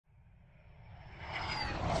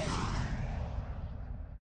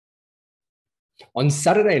On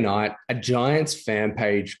Saturday night, a Giants fan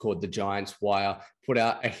page called the Giants Wire put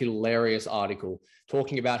out a hilarious article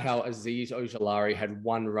talking about how Azeez Ojulari had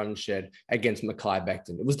one run shed against Mekhi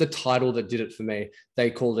Becton. It was the title that did it for me.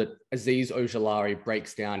 They called it Azeez Ojulari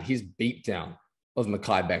breaks down his beatdown of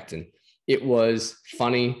Mekhi Becton. It was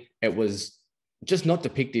funny. It was just not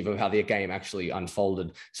depictive of how the game actually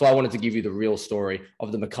unfolded. So I wanted to give you the real story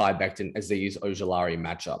of the Mekhi Becton Azeez Ojulari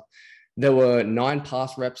matchup. There were 9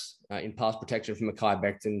 pass reps in pass protection from Mekhi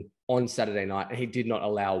Becton on Saturday night, and he did not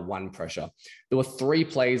allow one pressure. There were 3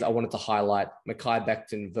 plays I wanted to highlight Mekhi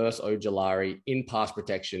Becton versus Ojulari in pass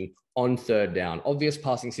protection on 3rd down. Obvious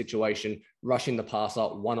passing situation, rushing the passer,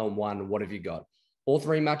 one-on-one, what have you got? All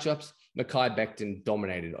 3 matchups, Mekhi Becton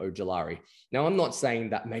dominated Ojulari. Now, I'm not saying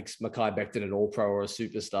that makes Mekhi Becton an all-pro or a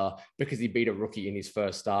superstar because he beat a rookie in his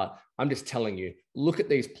first start. I'm just telling you, look at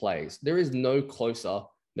these plays. There is no closer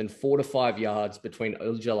than 4 to 5 yards between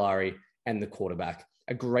Ojulari and the quarterback.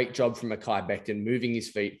 A great job from Mekhi Becton, moving his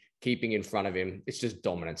feet, keeping in front of him. It's just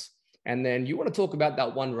dominance. And then you want to talk about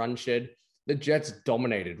that one run shed. The Jets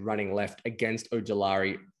dominated running left against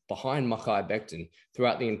Ojulari behind Mekhi Becton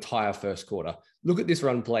throughout the entire first quarter. Look at this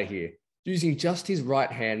run play here. Using just his right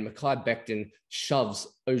hand, Mekhi Becton shoves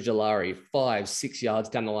Ojulari 5-6 yards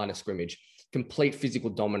down the line of scrimmage. Complete physical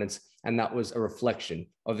dominance, and that was a reflection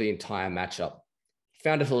of the entire matchup.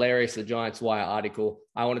 Found it hilarious, the Giants Wire article.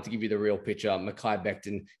 I wanted to give you the real picture. Mekhi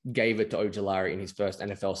Becton gave it to Ojulari in his first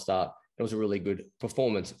NFL start. It was a really good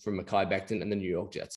performance from Mekhi Becton and the New York Jets.